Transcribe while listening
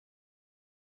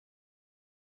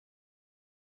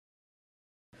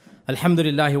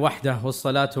Alhamdulillahi wahdah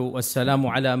wassalatu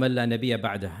wassalamu ala man la nabiyya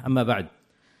ba'dah. Amma ba'd.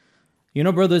 You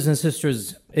know, brothers and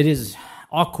sisters, it is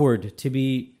awkward to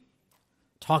be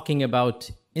talking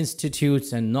about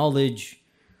institutes and knowledge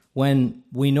when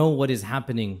we know what is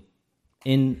happening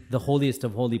in the holiest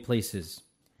of holy places.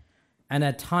 And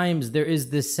at times there is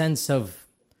this sense of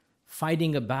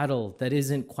fighting a battle that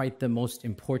isn't quite the most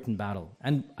important battle.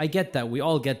 And I get that, we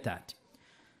all get that.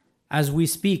 As we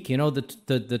speak, you know,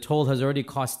 the toll has already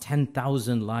cost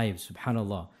 10,000 lives,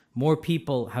 subhanAllah. More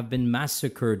people have been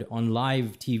massacred on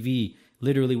live TV.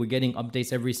 Literally, we're getting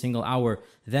updates every single hour.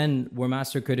 Then were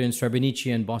massacred in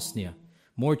Srebrenica and Bosnia.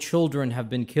 More children have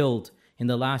been killed in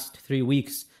the last 3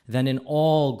 weeks than in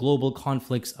all global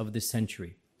conflicts of this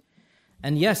century.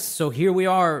 And yes, so here we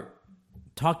are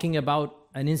talking about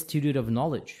an institute of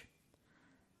knowledge.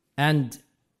 And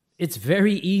it's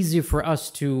very easy for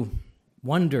us to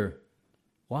wonder,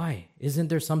 why? Isn't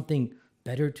there something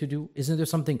better to do? Isn't there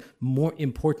something more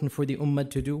important for the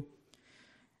ummah to do?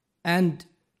 And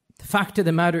the fact of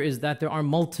the matter is that there are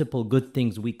multiple good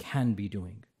things we can be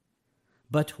doing.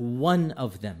 But one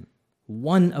of them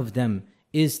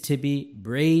is to be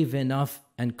brave enough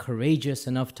and courageous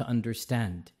enough to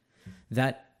understand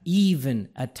that even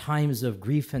at times of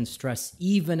grief and stress,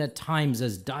 even at times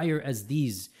as dire as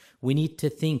these, we need to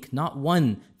think not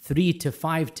 1, 3 to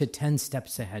 5 to 10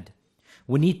 steps ahead.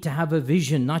 We need to have a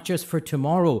vision, not just for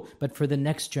tomorrow, but for the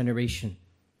next generation.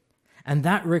 And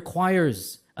that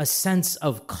requires a sense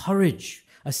of courage,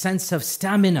 a sense of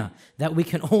stamina that we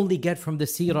can only get from the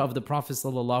seerah of the Prophet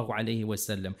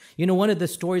ﷺ. You know, one of the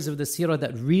stories of the seerah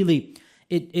that really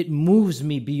it moves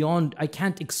me beyond, I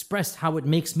can't express how it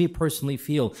makes me personally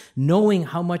feel, knowing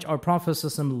how much our Prophet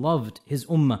ﷺ loved his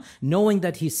ummah, knowing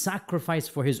that he sacrificed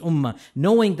for his ummah,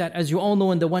 knowing that, as you all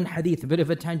know in the one hadith, a bit of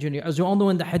a tangent here, as you all know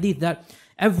in the hadith that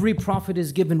every prophet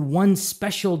is given one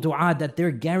special dua that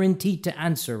they're guaranteed to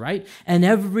answer, right? And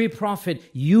every prophet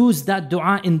used that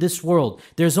dua in this world.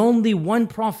 There's only one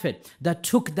prophet that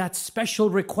took that special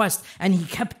request and he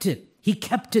kept it. He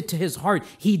kept it to his heart.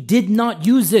 He did not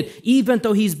use it, even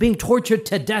though he's being tortured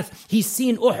to death. He's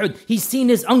seen Uhud. He's seen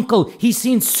his uncle. He's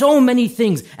seen so many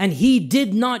things. And he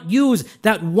did not use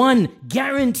that one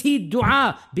guaranteed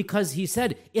dua because he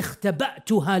said,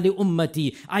 اختبأتها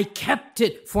لأمتي. I kept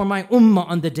it for my ummah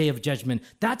on the day of judgment.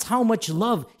 That's how much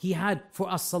love he had for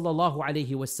us, sallallahu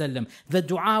alayhi wasallam. The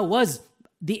dua was,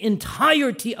 the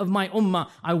entirety of my ummah,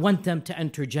 I want them to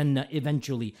enter Jannah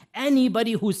eventually.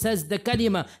 Anybody who says the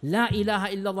kalima, La ilaha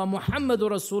illallah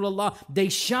Muhammadur Rasulullah, they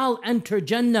shall enter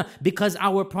Jannah because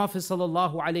our Prophet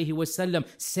sallallahu alaihi wasallam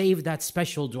saved that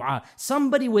special dua.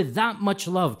 Somebody with that much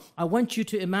love, I want you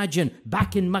to imagine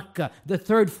back in Mecca, the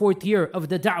 3rd, 4th year of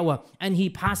the da'wah, and he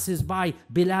passes by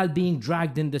Bilal being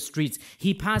dragged in the streets.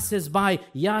 He passes by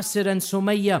Yasir and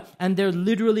Sumayya, and they're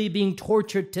literally being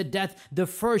tortured to death. The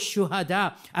first shuhada.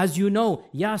 As you know,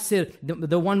 Yasir,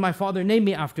 the one my father named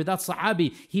me after, that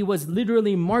Sahabi, he was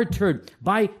literally martyred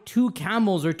by 2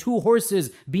 camels or 2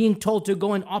 horses being told to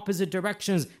go in opposite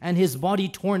directions and his body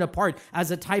torn apart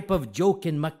as a type of joke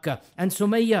in Mecca. And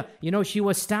Sumayya, you know, she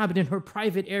was stabbed in her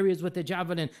private areas with a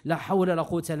javelin. La hawla la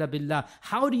quwwata illa billah.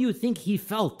 How do you think he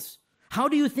felt? How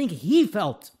do you think he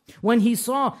felt when he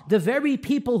saw the very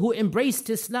people who embraced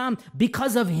Islam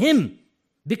because of him?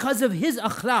 Because of his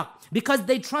akhlaq, because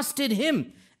they trusted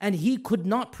him, and he could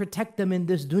not protect them in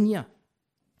this dunya.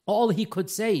 All he could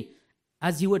say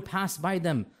as he would pass by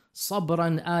them,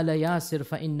 صبرا آل ياسر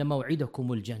فإن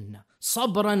موعدكم الجنة.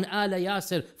 صبرا آل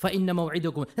ياسر فإن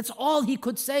موعدكم. That's all he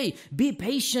could say. Be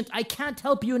patient. I can't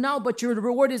help you now, but your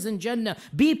reward is in Jannah.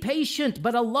 Be patient,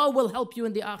 but Allah will help you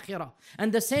in the akhirah.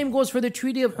 And the same goes for the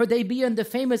Treaty of Hudaybiyah and the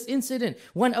famous incident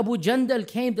when Abu Jandal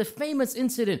came. The famous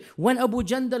incident when Abu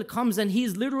Jandal comes and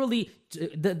he's literally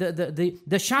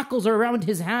the shackles are around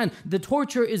his hand. The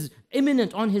torture is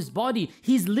imminent on his body.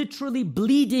 He's literally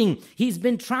bleeding. He's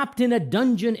been trapped in a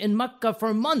dungeon in Mecca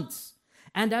for months.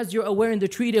 And as you're aware in the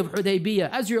Treaty of Hudaybiyah,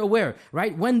 as you're aware,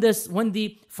 right, when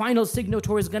the final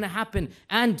signatory is going to happen,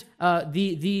 and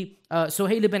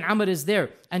Suhail ibn Amr is there,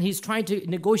 and he's trying to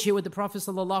negotiate with the Prophet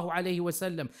sallallahu alaihi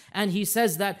wasallam, and he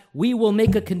says that we will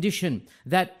make a condition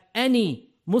that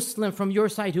any Muslim from your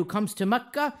side who comes to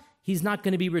Mecca, he's not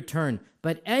going to be returned.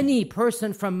 But any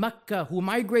person from Mecca who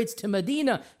migrates to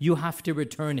Medina, you have to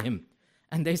return him.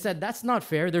 And they said, that's not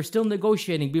fair. They're still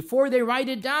negotiating. Before they write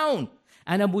it down,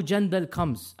 and Abu Jandal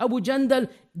comes. Abu Jandal,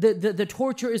 the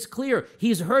torture is clear.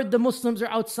 He's heard the Muslims are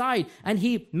outside, and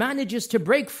he manages to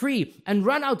break free and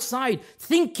run outside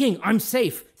thinking, I'm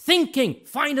safe. Thinking,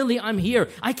 finally I'm here.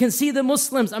 I can see the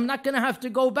Muslims. I'm not going to have to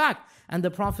go back. And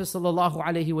the Prophet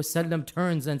ﷺ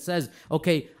turns and says,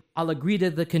 okay, I'll agree to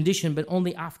the condition, but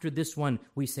only after this one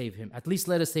we save him. At least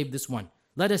let us save this one.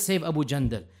 Let us save Abu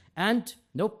Jandal. And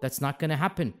nope, that's not going to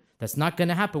happen. That's not going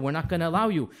to happen. We're not going to allow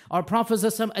you. Our Prophet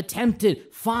ﷺ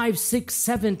attempted 5, 6,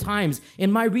 7 times.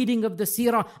 In my reading of the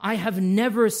seerah, I have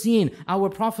never seen our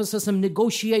Prophet ﷺ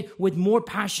negotiate with more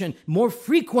passion, more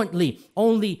frequently,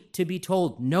 only to be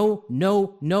told, no,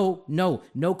 no, no, no,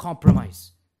 no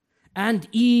compromise. And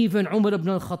even Umar ibn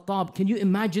al-Khattab, can you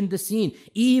imagine the scene?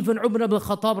 Even Umar ibn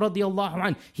al-Khattab radiallahu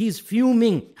anh, he's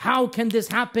fuming. How can this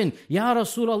happen? Ya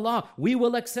Rasulullah, we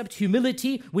will accept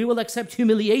humility, we will accept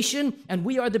humiliation, and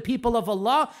we are the people of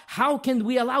Allah. How can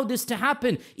we allow this to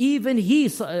happen? Even he,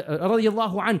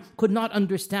 radiallahu anh, could not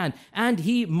understand. And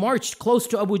he marched close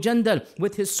to Abu Jandal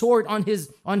with his sword on his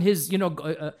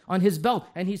belt,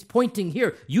 and he's pointing,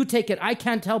 here, you take it, I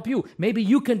can't help you. Maybe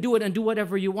you can do it and do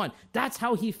whatever you want. That's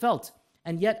how he felt.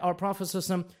 And yet our Prophet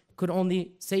ﷺ could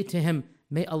only say to him,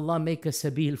 may Allah make a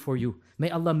sabil for you.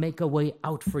 May Allah make a way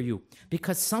out for you.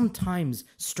 Because sometimes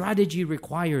strategy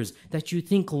requires that you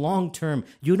think long term.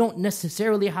 You don't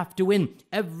necessarily have to win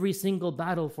every single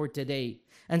battle for today.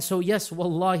 And so yes,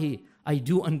 wallahi, I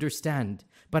do understand.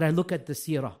 But I look at the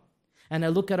seerah, and I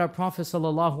look at our Prophet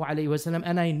ﷺ,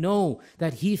 and I know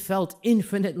that he felt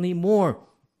infinitely more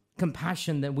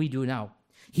compassion than we do now.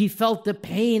 He felt the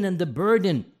pain and the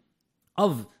burden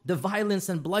of the violence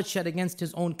and bloodshed against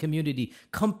his own community.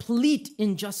 Complete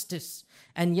injustice.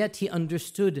 And yet he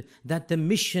understood that the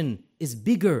mission is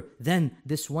bigger than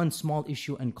this one small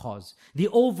issue and cause. The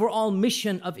overall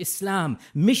mission of Islam,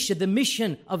 the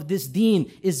mission of this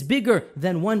deen is bigger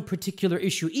than one particular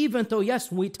issue. Even though,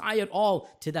 yes, we tie it all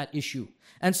to that issue.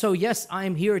 And so, yes, I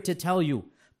am here to tell you,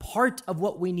 part of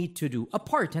what we need to do,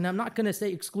 and I'm not going to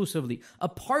say exclusively, a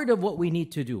part of what we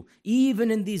need to do, even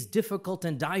in these difficult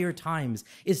and dire times,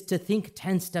 is to think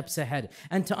 10 steps ahead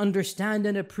and to understand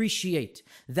and appreciate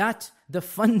that the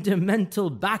fundamental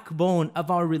backbone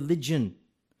of our religion,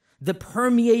 the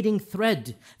permeating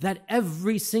thread that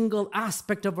every single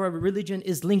aspect of our religion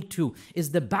is linked to,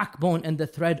 is the backbone and the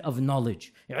thread of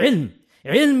knowledge. Ilm.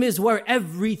 Ilm is where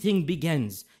everything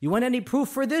begins. You want any proof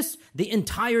for this? The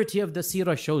entirety of the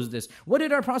seerah shows this. What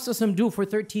did our Prophet do for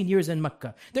 13 years in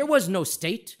Mecca? There was no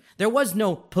state. There was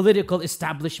no political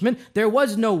establishment. There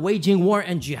was no waging war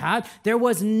and jihad. There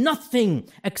was nothing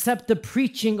except the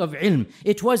preaching of ilm.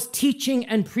 It was teaching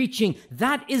and preaching.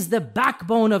 That is the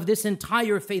backbone of this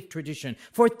entire faith tradition.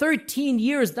 For 13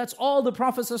 years, that's all the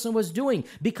Prophet ﷺ was doing,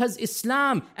 because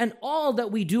Islam and all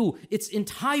that we do, its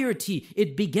entirety,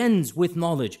 it begins with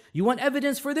knowledge. You want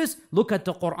evidence for this? Look at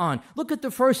the Quran. Look at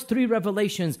the first 3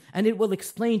 revelations, and it will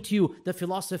explain to you the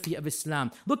philosophy of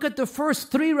Islam. Look at the first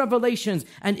 3 revelations,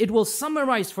 and it will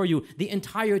summarize for you the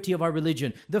entirety of our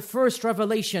religion. The first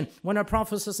revelation, when our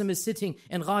Prophet ﷺ is sitting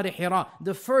in Ghar Hira,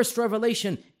 the first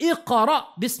revelation, Iqra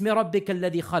bismi rabbika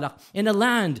alladhi khalaq. In a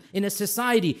land, in a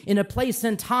society, in a place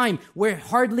and time where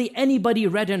hardly anybody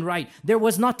read and write. There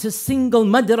was not a single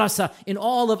madrasa in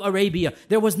all of Arabia.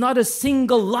 There was not a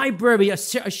single library, a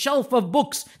shelf of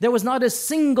books. There was not a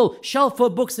single shelf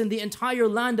of books in the entire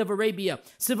land of Arabia.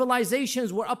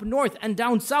 Civilizations were up north and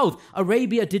down south.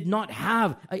 Arabia did not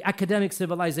have an academic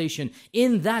civilization.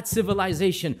 In that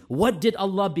civilization, what did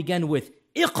Allah begin with?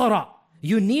 Iqra.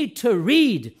 You need to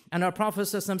read. And our Prophet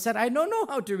ﷺ said, I don't know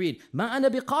how to read. Ma ana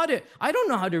biqari. I don't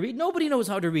know how to read. Nobody knows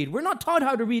how to read. We're not taught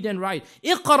how to read and write.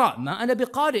 Iqra. Ma ana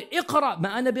biqari. Iqra. Ma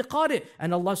ana biqari.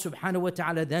 And Allah subhanahu wa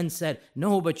ta'ala then said,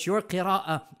 no, but your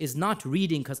qira'ah is not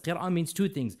reading, because qira'ah means 2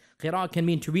 things. Qira'ah can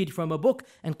mean to read from a book,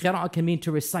 and qira'ah can mean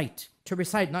to recite. To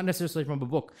recite, not necessarily from a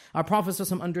book. Our Prophet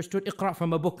ﷺ understood Iqra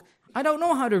from a book. I don't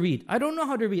know how to read. I don't know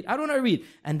how to read. I don't know how to read.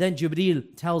 And then Jibreel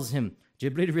tells him,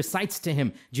 Jibreel recites to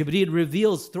him. Jibreel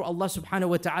reveals through Allah subhanahu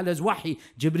wa ta'ala's wahi.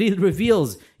 Jibreel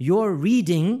reveals, your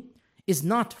reading is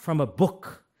not from a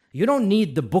book. You don't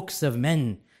need the books of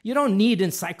men. You don't need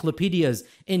encyclopedias.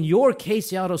 In your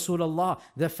case, Ya Rasulullah,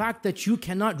 the fact that you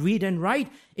cannot read and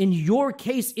write, in your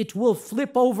case, it will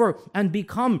flip over and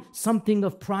become something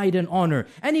of pride and honor.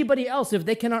 Anybody else, if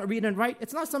they cannot read and write,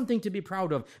 it's not something to be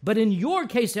proud of. But in your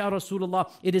case, Ya Rasulullah,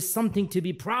 it is something to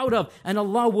be proud of. And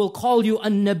Allah will call you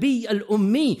an-Nabi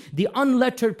al-Ummi, the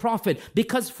unlettered prophet.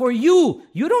 Because for you,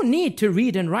 you don't need to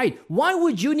read and write. Why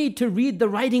would you need to read the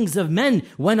writings of men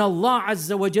when Allah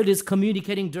Azza wa Jal is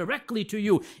communicating directly to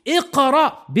you?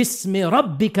 اقرأ باسم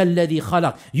ربك الذي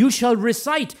خلق. You shall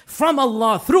recite from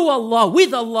Allah, through Allah,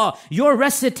 with Allah. Your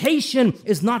recitation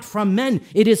is not from men,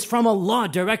 it is from Allah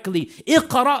directly.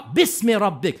 اقرأ باسم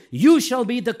ربك. You shall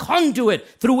be the conduit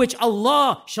through which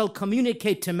Allah shall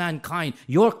communicate to mankind.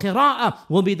 Your qira'ah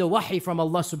will be the wahi from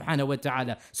Allah subhanahu wa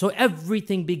ta'ala. So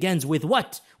everything begins with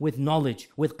what? With knowledge,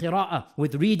 with qira'ah,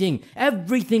 with reading.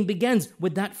 Everything begins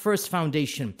with that first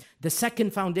foundation. The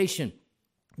second foundation.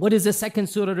 What is the second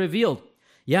surah revealed?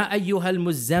 يا أيها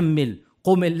المزمل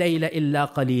قم الليل إلا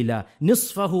قليلا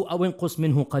نصفه أو انقص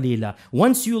منه قليلا.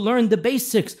 Once you learn the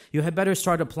basics, you had better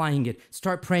start applying it.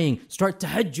 Start praying, start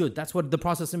tahajjud. That's what the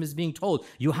Prophet is being told.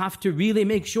 You have to really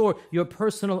make sure your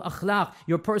personal akhlaq,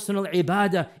 your personal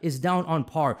ibadah is down on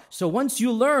par. So once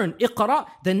you learn اقرأ,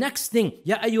 the next thing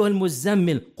يا أيها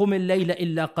المزمل قم الليل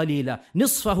إلا قليلا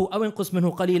نصفه أو انقص منه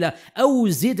قليلا أو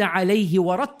زد عليه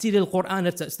ورتل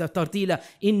القرآن ترتيلا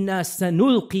إنا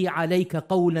سنلقي عليك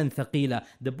قولا ثقيلا.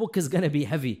 The book is going to be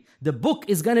heavy. The book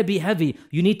is going to be heavy.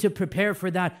 You need to prepare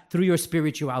for that through your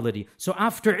spirituality. So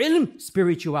after ilm,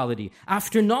 spirituality.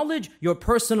 After knowledge, your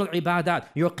personal ibadat,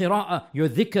 your qira'ah, your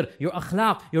dhikr, your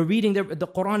akhlaq, your reading the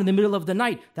Quran in the middle of the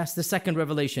night. That's the second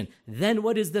revelation. Then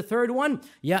what is the third one?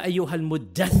 يا أيها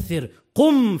المدثر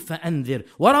قم فأنذر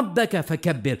وربك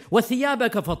فكبر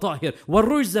وثيابك فطهر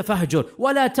والرجز فهجر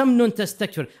ولا تمنن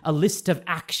تستكثر. A list of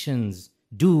actions,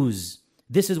 do's.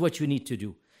 This is what you need to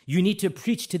do. You need to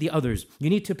preach to the others. You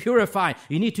need to purify.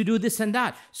 You need to do this and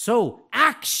that. So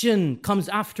action comes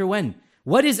after when?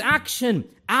 What is action?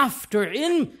 After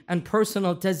ilm and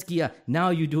personal tazkiyah, now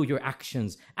you do your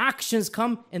actions. Actions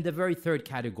come in the very third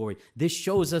category. This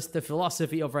shows us the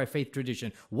philosophy of our faith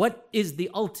tradition. What is the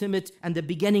ultimate and the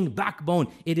beginning backbone?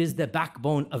 It is the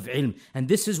backbone of ilm. And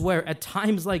this is where at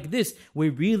times like this, we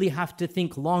really have to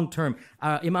think long term.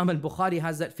 Imam al-Bukhari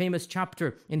has that famous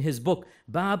chapter in his book,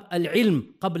 Bab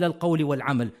al-ilm qabla al-qawli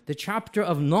wal-amal. The chapter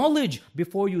of knowledge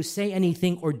before you say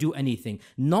anything or do anything.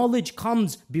 Knowledge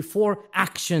comes before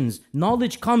actions.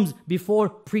 Knowledge comes before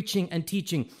preaching and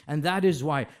teaching. And that is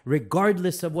why,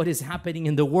 regardless of what is happening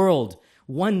in the world,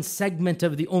 one segment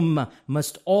of the ummah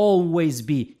must always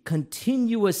be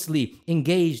continuously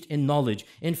engaged in knowledge.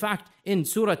 In fact, in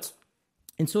Surah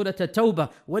At-Tawbah,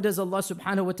 what does Allah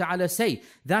subhanahu wa ta'ala say?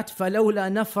 That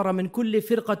فَلَوْلَا نَفَرَ مِنْ كُلِّ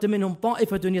فِرْقَةٍ مِّنْهُمْ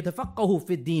طَائِفَةٌ يَتَفَقَّهُوا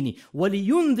فِي الدِّينِ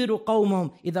وَلِيُنذِرُوا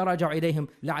قَوْمَهُمْ إِذَا رَجَعُوا إِلَيْهِمْ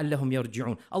لَعَلَّهُمْ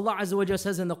يَرْجِعُونَ. Allah Azza wa Jalla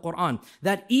says in the Quran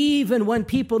that even when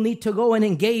people need to go and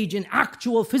engage in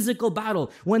actual physical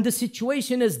battle, when the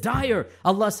situation is dire,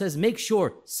 Allah says, make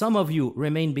sure some of you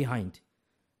remain behind.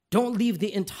 Don't leave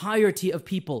the entirety of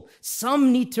people.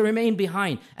 Some need to remain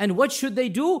behind. And what should they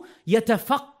do?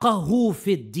 يَتَفَقَّهُوا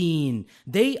فِي الدِّينِ.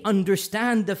 They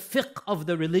understand the fiqh of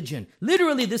the religion.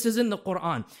 Literally, this is in the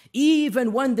Quran.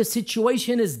 Even when the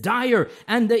situation is dire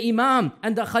and the Imam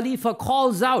and the Khalifa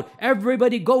calls out,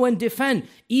 everybody go and defend.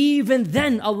 Even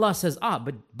then Allah says,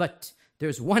 but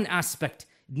there's one aspect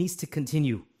it needs to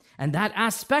continue. And that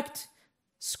aspect,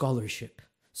 scholarship.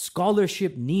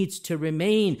 Scholarship needs to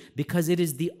remain because it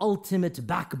is the ultimate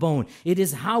backbone. It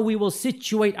is how we will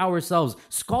situate ourselves.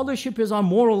 Scholarship is our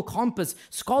moral compass.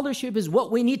 Scholarship is what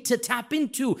we need to tap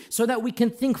into so that we can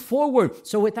think forward.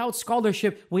 So without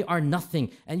scholarship, we are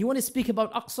nothing. And you want to speak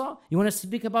about Aqsa? You want to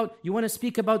speak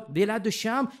about Bilad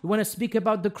al-Sham? You want to speak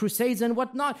about the Crusades and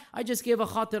whatnot? I just gave a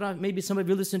khatira. Maybe some of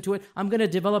you listen to it. I'm going to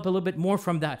develop a little bit more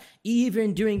from that,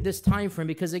 even during this time frame,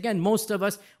 because again, most of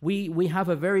us, we have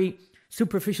a very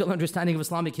superficial understanding of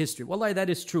Islamic history. Wallahi, that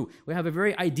is true. We have a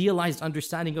very idealized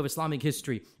understanding of Islamic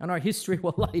history. And our history,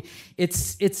 wallahi,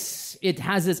 it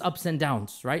has its ups and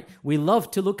downs, right? We love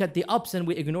to look at the ups and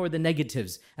we ignore the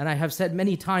negatives. And I have said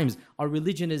many times, our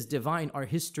religion is divine. Our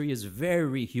history is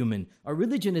very human. Our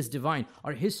religion is divine.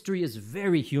 Our history is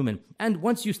very human. And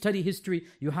once you study history,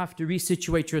 you have to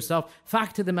resituate yourself.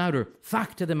 Fact of the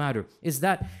matter is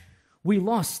that we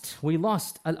lost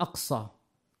Al-Aqsa,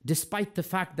 despite the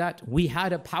fact that we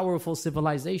had a powerful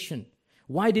civilization.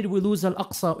 Why did we lose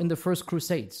Al-Aqsa in the first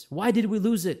Crusades? Why did we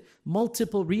lose it?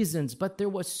 Multiple reasons, but there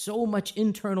was so much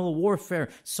internal warfare,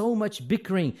 so much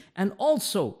bickering, and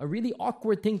also, a really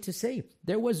awkward thing to say,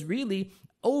 there was really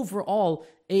overall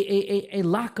a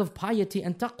lack of piety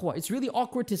and taqwa. It's really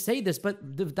awkward to say this, but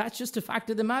that's just a fact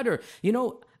of the matter. You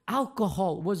know,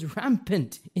 alcohol was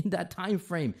rampant in that time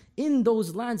frame in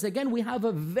those lands. Again, we have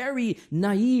a very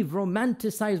naive,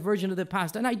 romanticized version of the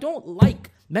past. And I don't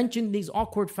like mentioning these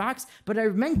awkward facts, but I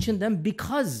mention them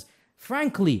because,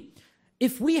 frankly,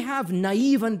 if we have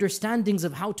naive understandings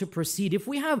of how to proceed, if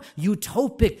we have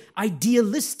utopic,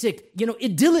 idealistic,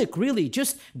 idyllic really,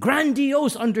 just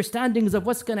grandiose understandings of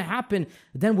what's going to happen,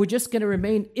 then we're just going to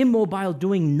remain immobile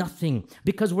doing nothing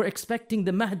because we're expecting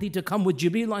the Mahdi to come with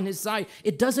Jibreel on his side.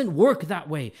 It doesn't work that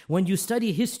way. When you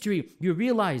study history, you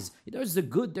realize there's the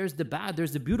good, there's the bad,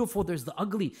 there's the beautiful, there's the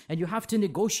ugly, and you have to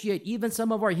negotiate. Even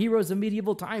some of our heroes of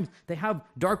medieval times, they have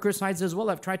darker sides as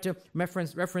well. I've tried to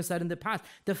reference that in the past.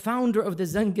 The founder of the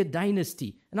Zengid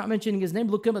dynasty, I'm not mentioning his name,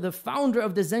 look him up, the founder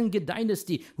of the Zengid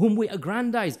dynasty, whom we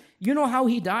aggrandize. You know how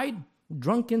he died?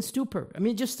 Drunk in stupor. I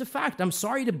mean, just a fact. I'm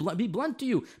sorry to be blunt to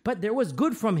you, but there was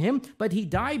good from him, but he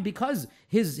died because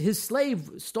his slave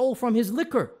stole from his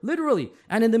liquor, literally.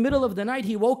 And in the middle of the night,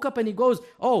 he woke up and he goes,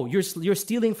 "Oh, you're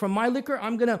stealing from my liquor.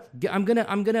 I'm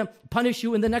gonna punish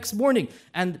you in the next morning."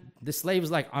 And the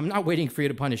slave's like, "I'm not waiting for you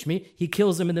to punish me." He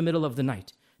kills him in the middle of the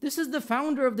night. This is the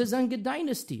founder of the Zengid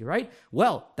dynasty, right?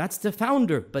 Well, that's the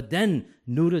founder. But then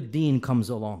Nuruddin comes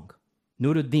along.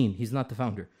 Nuruddin, he's not the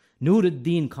founder.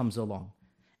 Nuruddin comes along.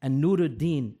 And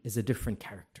Nuruddin is a different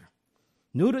character.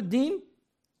 Nuruddin,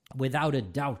 without a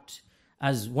doubt,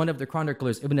 as one of the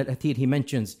chroniclers, Ibn al-Athir, he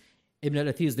mentions, Ibn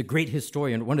al-Athir is the great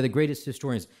historian, one of the greatest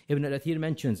historians. Ibn al-Athir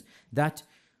mentions that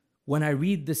when I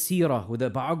read the seerah, with the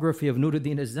biography of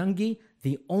Nuruddin al-Zangi,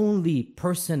 the only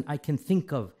person I can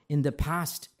think of in the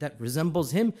past that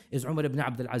resembles him is Umar ibn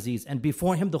Abdul Aziz, and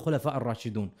before him the Khulafa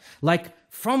al-Rashidun. Like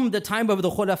from the time of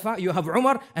the Khulafa, you have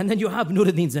Umar, and then you have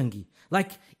Nuruddin Zangi.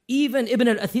 Like even Ibn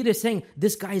al-Athir is saying,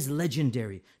 this guy is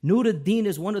legendary. Nuruddin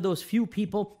is one of those few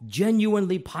people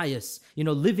genuinely pious,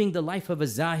 living the life of a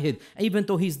Zahid, even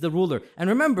though he's the ruler. And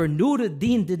remember,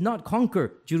 Nuruddin did not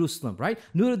conquer Jerusalem, right?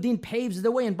 Nuruddin paves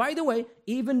the way. And by the way,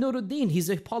 even Nuruddin, he's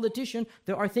a politician.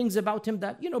 There are things about him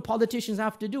that, politicians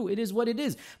have to do. It is what it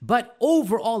is. But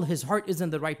overall, his heart is in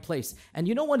the right place. And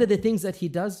one of the things that he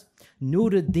does?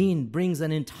 Nuruddin brings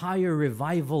an entire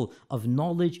revival of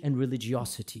knowledge and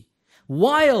religiosity.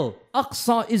 While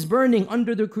Aqsa is burning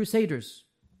under the Crusaders,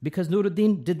 because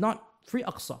Nuruddin did not free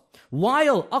Aqsa.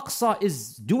 While Aqsa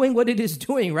is doing what it is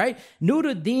doing, right?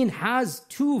 Nuruddin has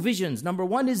two visions. Number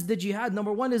one is the jihad.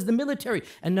 Number one is the military.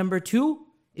 And number two,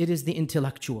 it is the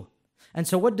intellectual. And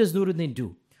so what does Nuruddin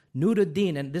do?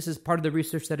 Nuruddin, and this is part of the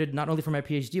research that I did not only for my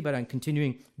PhD, but I'm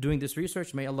continuing doing this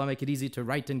research. May Allah make it easy to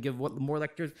write and give more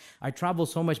lectures. I travel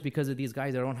so much because of these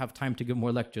guys, I don't have time to give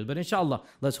more lectures. But inshallah,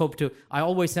 let's hope to. I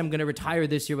always say I'm going to retire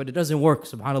this year, but it doesn't work,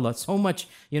 subhanAllah. So much,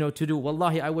 to do.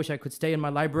 Wallahi, I wish I could stay in my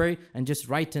library and just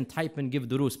write and type and give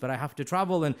durus, but I have to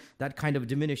travel, and that kind of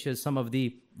diminishes some of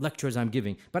the lectures I'm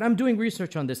giving. But I'm doing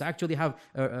research on this. I actually have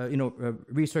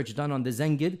research done on the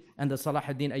Zengid and the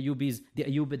Salahuddin Ayyubi's, the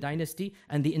Ayyub dynasty,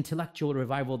 and the intellectual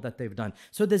revival that they've done.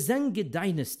 So the Zengid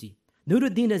dynasty,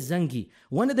 Nuruddin al-Zangi,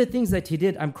 one of the things that he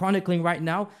did, I'm chronicling right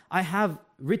now, I have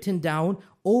written down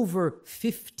over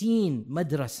 15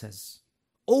 madrasas.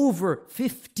 Over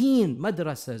 15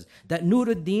 madrasas that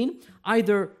Nuruddin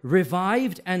either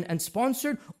revived and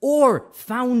sponsored or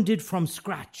founded from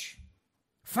scratch.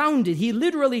 He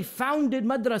literally founded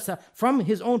madrasa from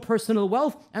his own personal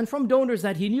wealth and from donors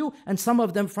that he knew, and some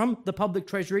of them from the public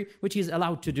treasury, which he's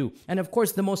allowed to do. And of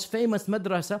course, the most famous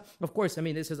madrasa, of course,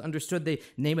 this is understood, they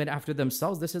name it after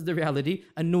themselves. This is the reality,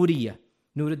 An-Nuriyya.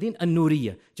 Nuruddin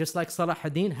An-Nuriyya. Just like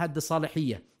Salahuddin had the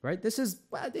Salahiyya, right?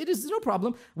 It is no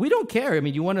problem. We don't care.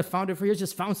 You want to found it for years,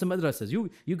 just found some madrasas.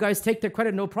 You guys take the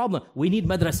credit, no problem. We need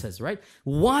madrasas, right?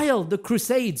 While the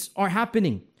crusades are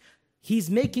happening,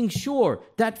 he's making sure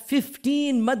that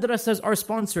 15 madrasas are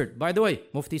sponsored. By the way,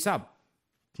 Mufti Saab,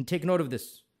 take note of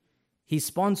this. He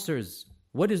sponsors,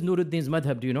 what is Nuruddin's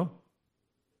madhab, do you know?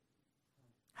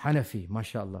 Hanafi,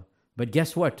 mashallah. But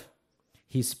guess what?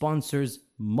 He sponsors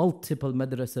multiple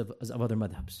madrasas of other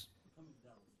madhabs.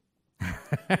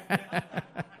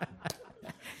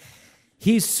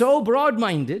 He's so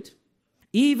broad-minded,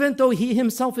 even though he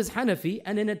himself is Hanafi,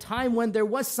 and in a time when there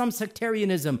was some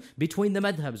sectarianism between the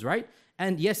madhabs, right?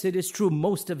 And yes, it is true,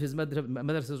 most of his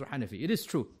madrasas are Hanafi. It is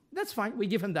true. That's fine, we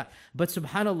give him that. But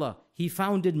subhanAllah, he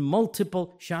founded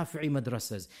multiple Shafi'i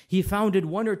madrasas. He founded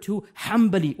one or two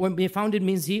Hanbali, or he founded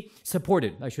means he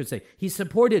supported, I should say. He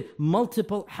supported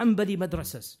multiple Hanbali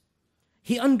madrasas.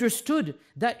 He understood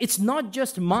that it's not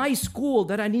just my school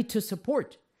that I need to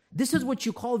support. This is what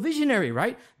you call visionary,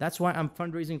 right? That's why I'm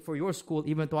fundraising for your school,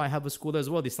 even though I have a school as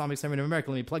well, the Islamic Seminary of America.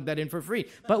 Let me plug that in for free.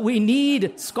 But we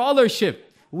need scholarship.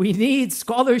 We need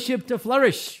scholarship to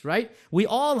flourish, right? We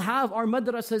all have our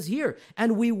madrasas here,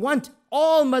 and we want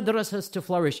all madrasas to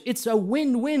flourish. It's a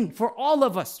win-win for all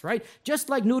of us, right? Just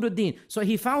like Nuruddin. So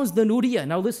he founds the Nuriyah.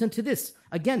 Now listen to this.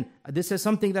 Again, this is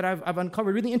something that I've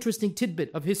uncovered, really interesting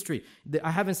tidbit of history.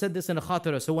 I haven't said this in a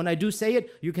khatira, so when I do say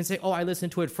it, you can say, oh, I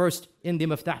listened to it first in the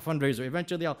Miftah fundraiser.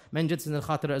 Eventually I'll mention it in the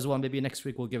khatira as well. Maybe next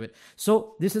week we'll give it.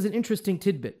 So this is an interesting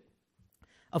tidbit.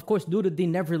 Of course, Nuruddin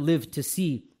never lived to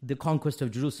see the conquest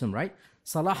of Jerusalem, right?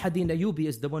 Salah ad-Din Ayyubi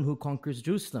is the one who conquers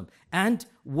Jerusalem. And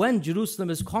when Jerusalem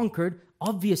is conquered,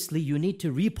 obviously you need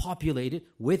to repopulate it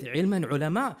with ilm and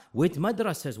ulama, with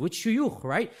madrasas, with shuyukh,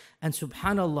 right? And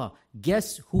subhanallah,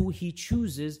 guess who he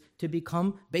chooses to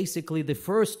become basically the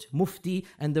first mufti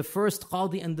and the first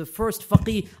qadhi and the first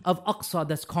faqih of Aqsa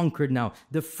that's conquered now.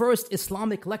 The first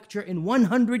Islamic lecture in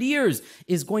 100 years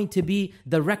is going to be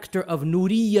the rector of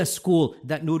Nuriyya school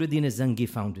that Nuruddin Zangi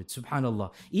founded.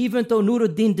 Subhanallah. Even though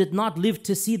Nuruddin did not live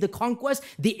to see the conquest,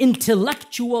 the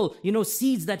intellectual,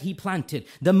 seeds that he planted,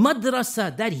 the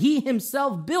madrasa that he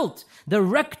himself built, the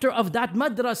rector of that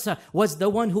madrasa was the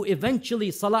one who eventually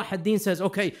Salah ad-Din says,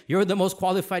 okay, you're the most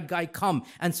qualified guy, come.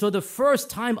 And so the first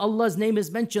time Allah's name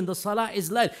is mentioned, the salah is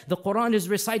led, the Quran is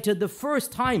recited, the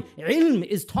first time ilm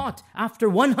is taught after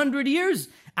 100 years.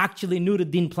 Actually,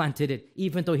 Nuruddin planted it,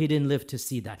 even though he didn't live to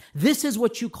see that. This is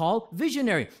what you call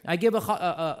visionary. I gave a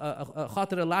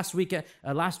khatira last week.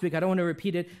 I don't want to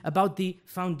repeat it, about the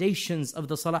foundations of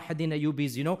the Salah ad-Din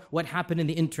Ayyubis, what happened in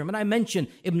the interim. And I mentioned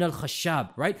Ibn al-Khashab,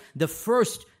 right? The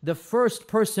first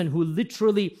person who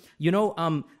literally,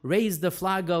 raised the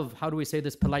flag of, how do we say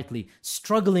this politely,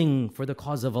 struggling for the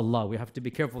cause of Allah. We have to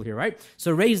be careful here, right?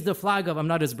 So raise the flag of, I'm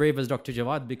not as brave as Dr.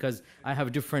 Jawad because I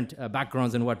have different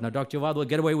backgrounds and whatnot. Dr. Jawad will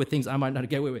get away with things I might not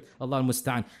get away with. Allah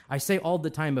musta'an. I say all the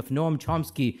time, if Noam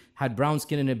Chomsky had brown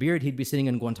skin and a beard, he'd be sitting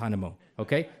in Guantanamo.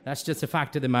 Okay? That's just a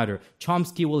fact of the matter.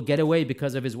 Chomsky will get away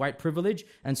because of his white privilege,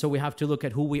 and so we have to look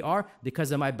at who we are.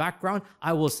 Because of my background,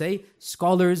 I will say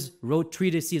scholars wrote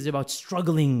treatises about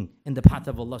struggling in the path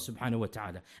of Allah subhanahu wa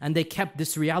ta'ala. And they kept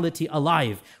this reality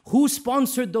alive. Who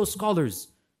sponsored those scholars?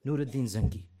 Nuruddin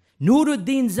Zangi.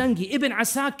 Nuruddin Zangi, Ibn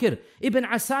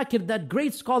Asakir, that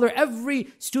great scholar. Every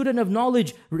student of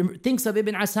knowledge thinks of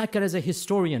Ibn Asakir as a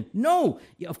historian. No,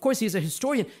 of course he's a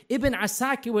historian. Ibn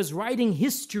Asakir was writing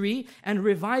history and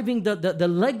reviving the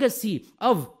legacy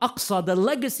of Aqsa, the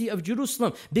legacy of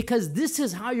Jerusalem, because this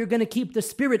is how you're going to keep the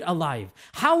spirit alive.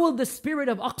 How will the spirit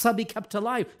of Aqsa be kept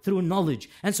alive? Through knowledge.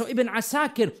 And so Ibn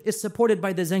Asakir is supported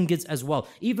by the Zangids as well.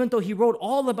 Even though he wrote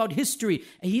all about history,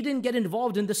 he didn't get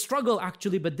involved in the struggle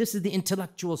actually, but this is the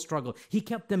intellectual struggle. He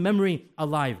kept the memory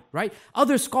alive, right?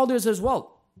 Other scholars as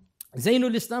well.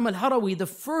 Zainul Islam al-Harawi, the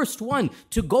first one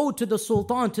to go to the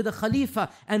Sultan, to the Khalifa,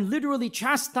 and literally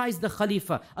chastise the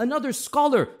Khalifa. Another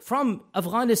scholar from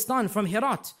Afghanistan, from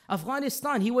Herat,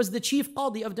 Afghanistan. He was the chief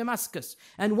Qadhi of Damascus.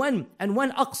 And when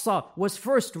Aqsa was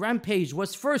first rampaged,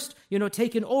 was first,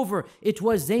 taken over, it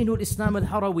was Zainul Islam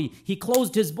al-Harawi. He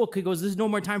closed his book. He goes, there's no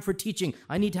more time for teaching.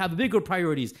 I need to have bigger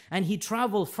priorities. And he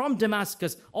traveled from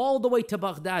Damascus all the way to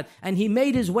Baghdad. And he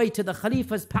made his way to the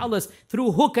Khalifa's palace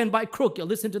through hook and by crook. You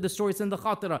listen to the story. It's in the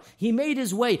Khatira. He made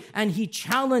his way and he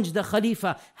challenged the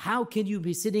Khalifa. How can you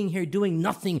be sitting here doing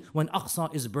nothing when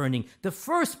Aqsa is burning? The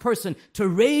first person to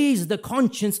raise the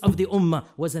conscience of the ummah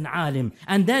was an alim.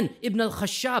 And then Ibn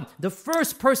al-Khashab, the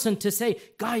first person to say,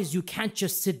 guys, you can't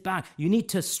just sit back. You need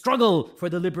to struggle for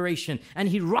the liberation. And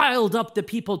he riled up the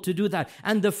people to do that.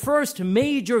 And the first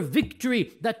major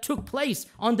victory that took place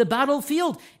on the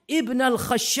battlefield, Ibn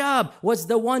al-Khashab was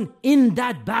the one in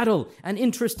that battle. And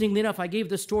interestingly enough, I gave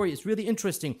the story. It's really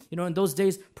interesting. In those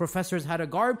days, professors had a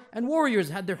garb and warriors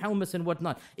had their helmets and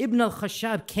whatnot. Ibn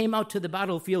al-Khashab came out to the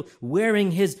battlefield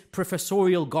wearing his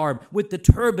professorial garb with the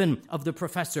turban of the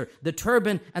professor, the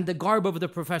turban and the garb of the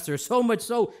professor. So much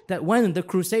so that when the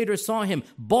Crusaders saw him,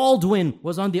 Baldwin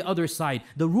was on the other side.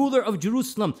 The ruler of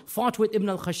Jerusalem fought with Ibn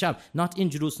al-Khashab. Not in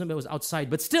Jerusalem, it was outside.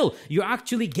 But still, you're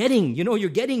actually getting, you're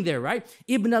getting there, right?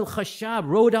 Ibn al-Khashab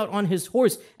rode out on his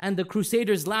horse and the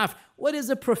Crusaders laughed. What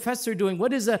is a professor doing?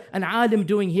 What is an alim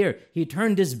doing here? He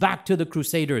turned his back to the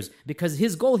Crusaders because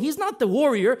his goal, he's not the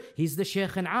warrior, he's the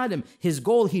sheikh and alim. His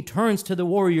goal, he turns to the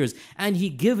warriors and he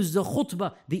gives the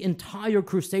khutbah. The entire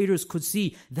Crusaders could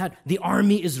see that the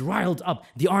army is riled up.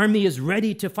 The army is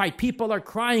ready to fight. People are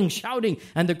crying, shouting,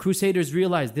 and the Crusaders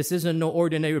realize this isn't no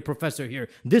ordinary professor here.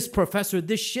 This professor,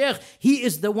 this sheikh, he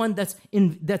is the one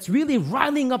that's really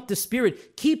riling up the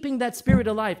spirit, keeping that spirit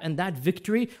alive. And that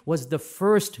victory was the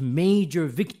first major major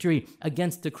victory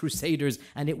against the Crusaders.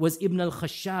 And it was Ibn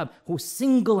al-Khashab who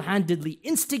single-handedly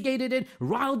instigated it,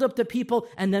 riled up the people,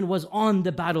 and then was on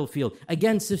the battlefield.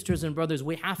 Again, sisters and brothers,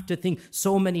 we have to think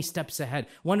so many steps ahead.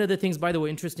 One of the things, by the way,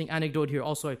 interesting anecdote here,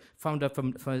 also I found out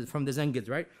from the Zangids,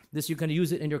 right? This, you can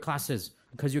use it in your classes,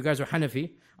 because you guys are Hanafi.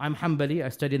 I'm Hanbali, I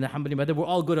studied in the Hanbali madhab.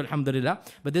 We're all good, alhamdulillah.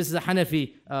 But this is a Hanafi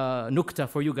nukta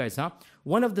for you guys, huh?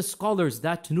 One of the scholars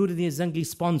that Nuruddin Zangi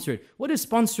sponsored. What does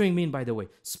sponsoring mean, by the way?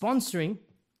 Sponsoring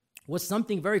was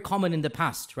something very common in the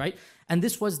past, right? And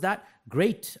this was that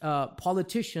great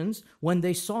politicians, when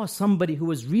they saw somebody who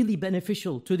was really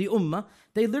beneficial to the ummah,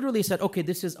 they literally said, okay,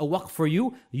 this is a waqf for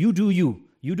you, you do you.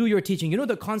 You do your teaching. You know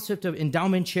the concept of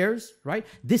endowment chairs, right?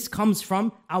 This comes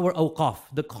from our awqaf.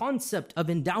 The concept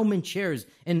of endowment chairs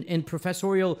in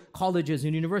professorial colleges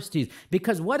and universities.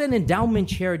 Because what an endowment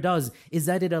chair does is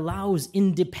that it allows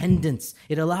independence.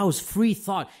 It allows free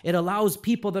thought. It allows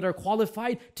people that are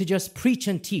qualified to just preach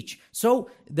and teach. So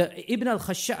the Ibn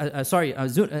al-Zangi,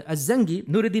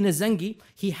 Nuruddin al-Zangi,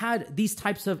 he had these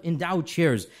types of endowed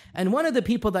chairs. And one of the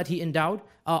people that he endowed,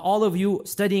 all of you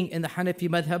studying in the Hanafi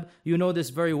madhab, you know this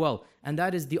very well. And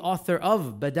that is the author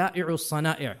of Bada'i'u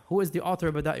Sana'i'. Who is the author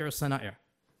of Bada'i'u Sana'i'?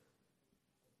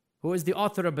 Who is the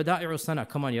author of Bada'i'u Sana'i'?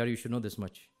 Come on, Yari, you should know this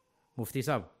much. Mufti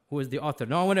Sahib, who is the author?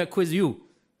 Now I want to quiz you.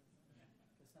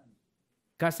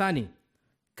 Kasani.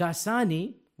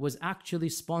 Kasani was actually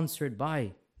sponsored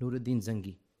by Nuruddin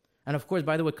Zangi. And of course,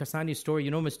 by the way, Kasani's story,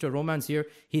 you know Mr. Romance here,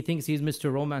 he thinks he's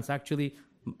Mr. Romance. Actually,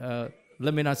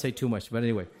 let me not say too much, but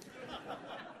anyway.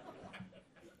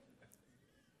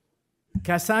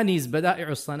 Kasani's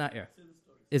Bada'i'u Sana'i'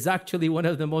 is actually one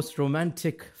of the most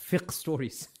romantic fiqh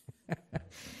stories.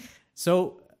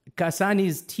 So,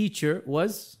 Kasani's teacher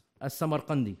was a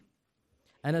Samarqandi.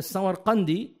 And a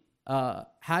Samarqandi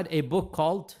had a book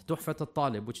called Tuhfat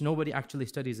al-Talib, which nobody actually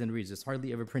studies and reads. It's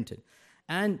hardly ever printed.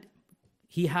 And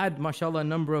he had, mashallah, a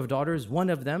number of daughters.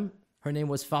 One of them, her name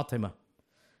was Fatima.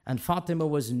 And Fatima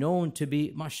was known to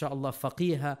be, mashallah,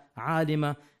 faqiha,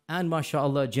 alima, and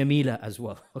mashallah, jamila as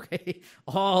well. Okay?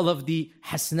 All of the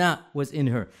hasna was in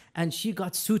her. And she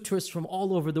got suitors from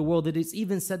all over the world. It is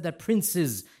even said that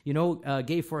princes,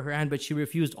 gave for her hand, but she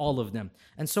refused all of them.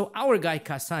 And so our guy,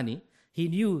 Kasani, he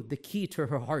knew the key to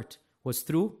her heart was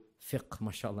through fiqh,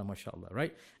 mashallah, mashallah,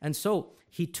 right? And so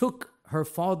he took her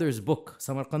father's book,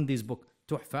 Samarqandi's book,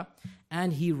 Tuhfa,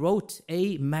 and he wrote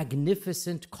a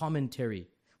magnificent commentary,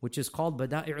 which is called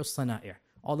Bada'i'u Sana'i'.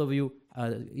 All of you,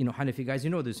 Hanafi guys,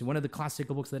 you know this. One of the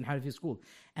classical books in Hanafi school.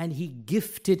 And he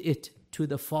gifted it to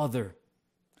the father.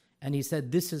 And he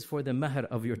said, this is for the mahr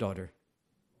of your daughter.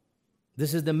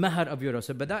 This is the mahr of your daughter.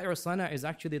 So Bada'i'u Sana'i' is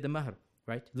actually the mahr,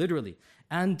 right? Literally.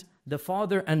 And the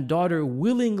father and daughter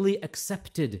willingly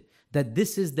accepted that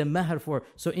this is the mahr for.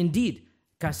 So indeed,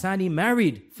 Kasani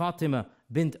married Fatima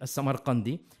bint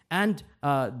Samarqandi, and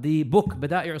the book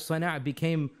Bada'i'u Sana'i'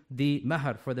 became the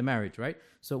mahr for the marriage, right?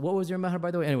 So what was your mahr, by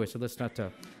the way? Anyway, so let's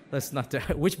not.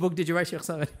 Which book did you write, Sheikh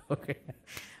Salman? Okay.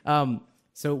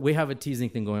 So we have a teasing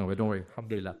thing going on, but don't worry.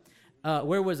 Alhamdulillah.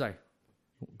 Where was I?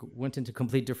 Went into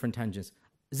complete different tangents.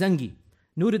 Zangi,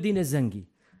 Nuruddin Zangi.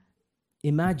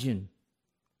 Imagine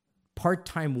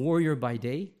part-time warrior by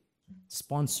day,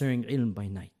 sponsoring ilm by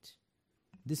night.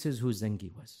 This is who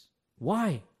Zangi was.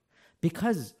 Why?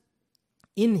 Because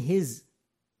in his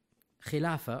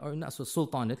khilafah, or not so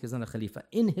sultanate, because not a khalifa,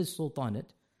 in his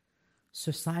sultanate,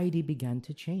 society began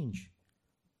to change.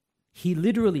 He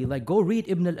literally, go read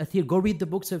Ibn al-Athir, go read the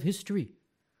books of history.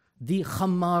 The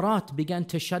khammarat began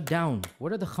to shut down.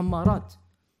 What are the khammarat?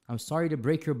 I'm sorry to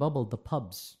break your bubble, the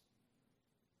pubs.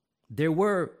 There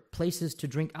were places to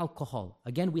drink alcohol.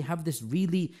 Again, we have this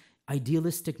really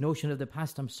idealistic notion of the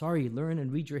past. I'm sorry, learn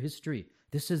and read your history.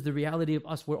 This is the reality of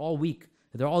us. We're all weak.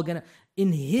 They're all gonna...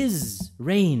 In his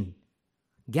reign,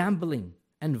 gambling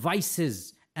and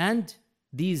vices and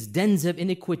these dens of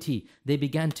iniquity, they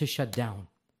began to shut down.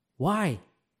 Why?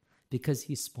 Because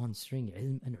he's sponsoring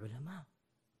ilm and ulama.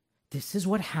 This is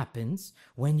what happens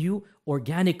when you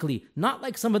organically, not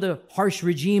like some of the harsh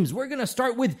regimes, we're going to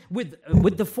start with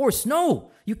the force.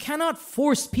 No, you cannot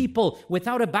force people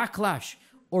without a backlash.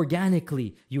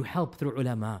 Organically, you help through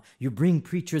ulama. You bring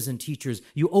preachers and teachers.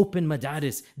 You open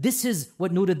madaris. This is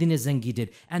what Nuruddin Zangi did.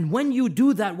 And when you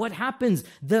do that, what happens?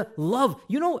 The love.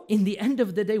 In the end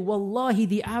of the day, wallahi,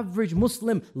 the average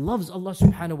Muslim loves Allah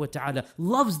subhanahu wa ta'ala,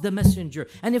 loves the messenger.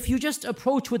 And if you just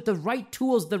approach with the right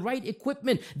tools, the right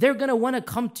equipment, they're going to want to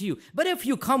come to you. But if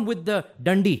you come with the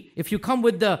dandi, if you come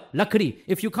with the lakri,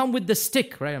 if you come with the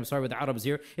stick, right? I'm sorry with the Arabs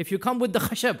here. If you come with the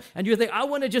khashab, and you think, I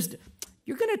want to just...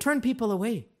 You're going to turn people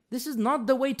away. This is not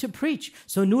the way to preach.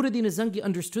 So Nuruddin Zangi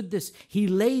understood this. He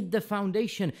laid the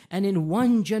foundation, and in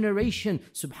one generation,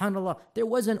 subhanAllah, there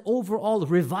was an overall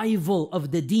revival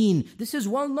of the deen. This is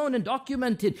well known and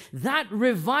documented. That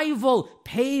revival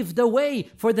paved the way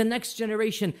for the next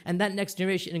generation, and that next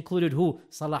generation included who?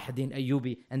 Salah ad-Din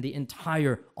Ayyubi and the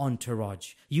entire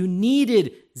entourage. You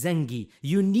needed Zangi.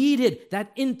 You needed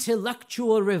that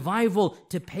intellectual revival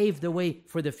to pave the way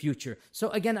for the future. So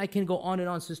again, I can go on and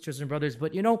on, sisters and brothers,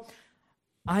 but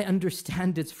I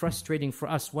understand it's frustrating for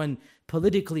us when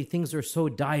politically things are so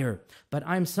dire. But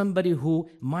I'm somebody who,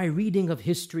 my reading of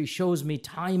history shows me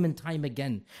time and time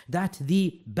again that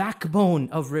the backbone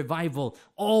of revival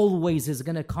always is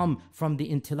going to come from the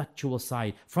intellectual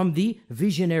side, from the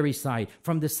visionary side,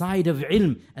 from the side of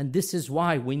ilm. And this is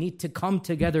why we need to come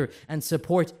together and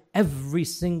support every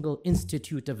single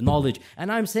institute of knowledge.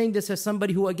 And I'm saying this as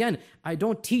somebody who, again, I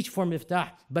don't teach for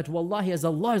Miftah, but wallahi, as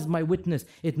Allah is my witness,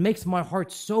 it makes my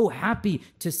heart so happy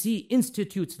to see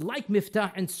institutes like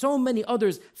Miftah and so many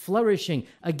others flourishing.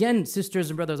 Again, sisters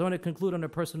and brothers, I want to conclude on a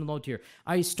personal note here.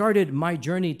 I started my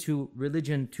journey to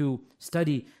religion to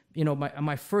study,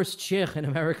 my first sheikh in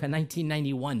America,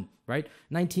 1991, right?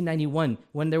 1991,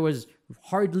 when there was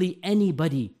hardly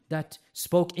anybody that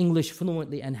spoke English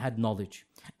fluently and had knowledge.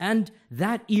 And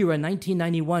that era,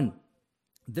 1991,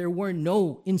 there were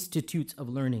no institutes of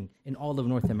learning in all of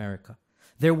North America.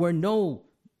 There were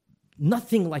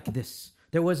nothing like this.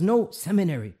 There was no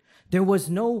seminary. There was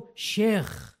no sheikh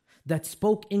that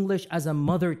spoke English as a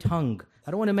mother tongue.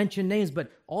 I don't want to mention names,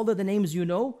 but all of the names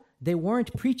they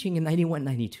weren't preaching in 91,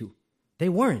 92. They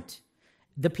weren't.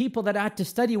 The people that I had to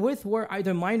study with were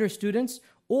either minor students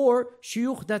or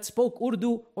shuyukh that spoke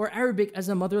Urdu or Arabic as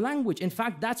a mother language. In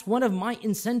fact, that's one of my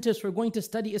incentives for going to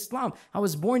study Islam. I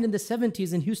was born in the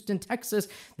 70s in Houston, Texas.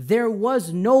 There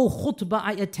was no khutbah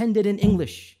I attended in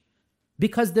English,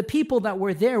 because the people that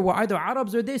were there were either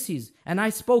Arabs or Desis, and I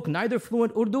spoke neither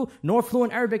fluent Urdu nor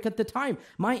fluent Arabic at the time.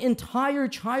 My entire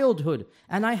childhood,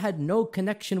 and I had no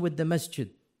connection with the masjid.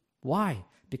 Why?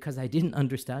 Because I didn't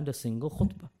understand a single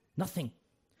khutbah. Nothing.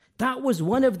 That was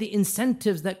one of the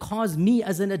incentives that caused me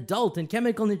as an adult in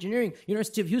chemical engineering,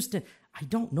 University of Houston. I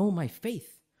don't know my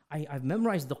faith. I've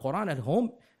memorized the Quran at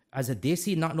home as a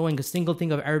Desi, not knowing a single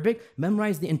thing of Arabic,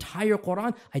 memorized the entire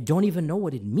Quran. I don't even know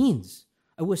what it means.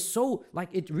 It was so,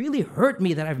 it really hurt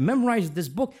me that I've memorized this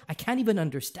book. I can't even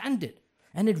understand it.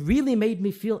 And it really made me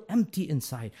feel empty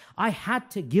inside. I had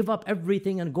to give up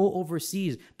everything and go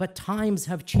overseas. But times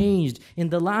have changed.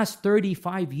 In the last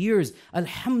 35 years,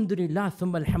 alhamdulillah,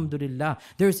 thumma alhamdulillah,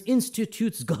 there's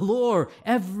institutes galore.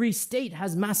 Every state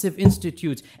has massive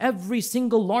institutes. Every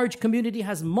single large community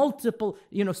has multiple,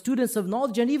 students of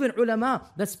knowledge, and even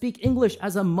ulama that speak English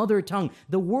as a mother tongue.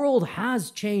 The world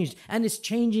has changed, and it's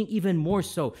changing even more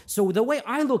so. So the way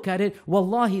I look at it,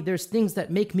 wallahi, there's things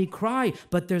that make me cry,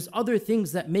 but there's other things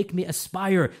that make me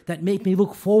aspire, that make me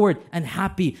look forward and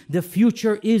happy. The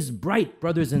future is bright,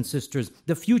 brothers and sisters.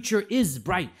 The future is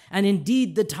bright. And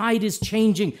indeed, the tide is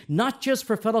changing, not just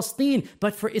for Palestine,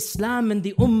 but for Islam and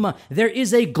the ummah. There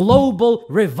is a global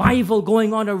revival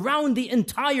going on around the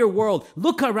entire world.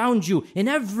 Look around you, in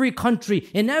every country,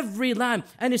 in every land,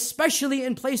 and especially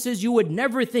in places you would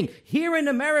never think. Here in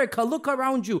America, look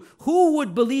around you. Who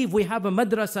would believe we have a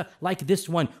madrasa like this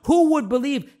one? Who would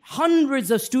believe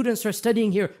hundreds of students are studying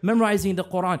here, memorizing the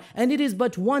Quran? And it is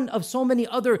but one of so many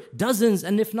other dozens,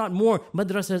 and if not more,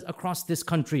 madrasas across this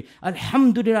country.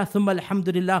 Alhamdulillah, thumma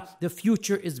alhamdulillah, the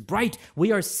future is bright.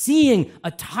 We are seeing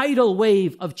a tidal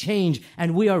wave of change,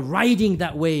 and we are riding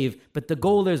that wave. But the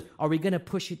goal is, are we going to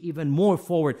push it even more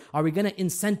forward? Are we going to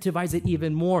incentivize it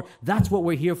even more? That's what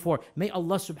we're here for. May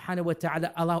Allah subhanahu wa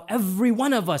ta'ala allow every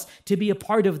one of us to be a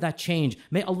part of that change.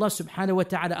 May Allah subhanahu wa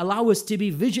ta'ala allow us to be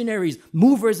visionaries,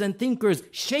 movers and thinkers,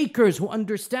 shakers who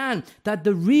understand that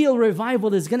the real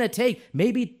revival is going to take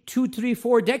maybe 2, 3,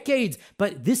 4 decades.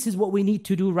 But this is what we need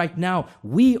to do right now.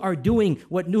 We are doing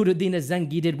what Nuruddin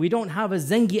Zangi did. We don't have a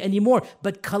Zangi anymore,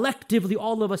 but collectively,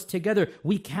 all of us together,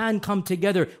 we can come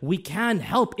together. We can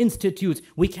help institutes.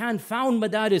 We can found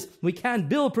madaris. We can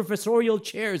build professorial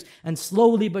chairs. And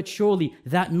slowly but surely,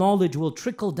 that knowledge will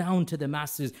trickle down to the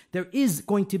masses. There is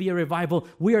going to be a revival.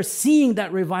 We are seeing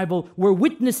that revival. We're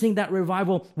witnessing that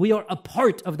revival. We are a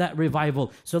part of that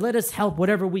revival. So let us help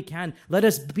whatever we can. Let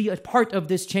us be a part of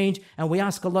this change. And we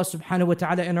ask Allah subhanahu wa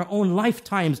ta'ala in our own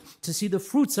lifetimes to see the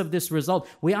fruits of this result.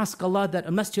 We ask Allah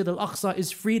that Masjid al-Aqsa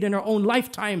is freed in our own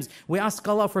lifetimes. We ask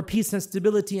Allah for peace and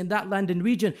stability in that land and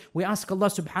region. We ask Allah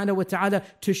subhanahu wa ta'ala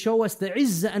to show us the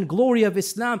izzah and glory of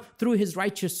Islam through His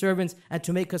righteous servants and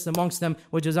to make us amongst them.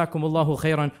 Wa jazakumullahu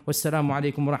khairan. Wassalamu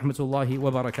alaikum wa rahmatullahi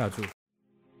wa barakatuh.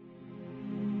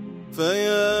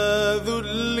 فيا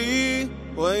ذلي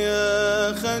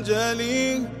ويا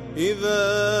خجلي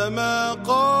إذا ما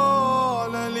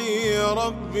قال لي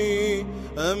ربي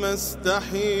أما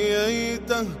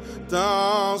استحييته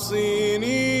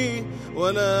تعصيني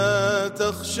ولا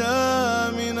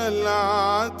تخشى من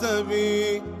العتب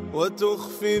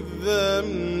وتخفي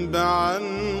الذنب عن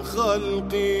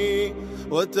خلقي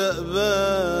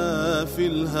وتأبى في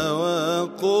الهوى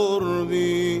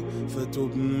قربي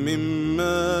فتب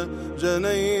مما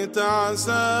جنيت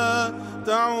عسى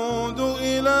تعود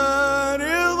إلى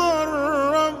رضا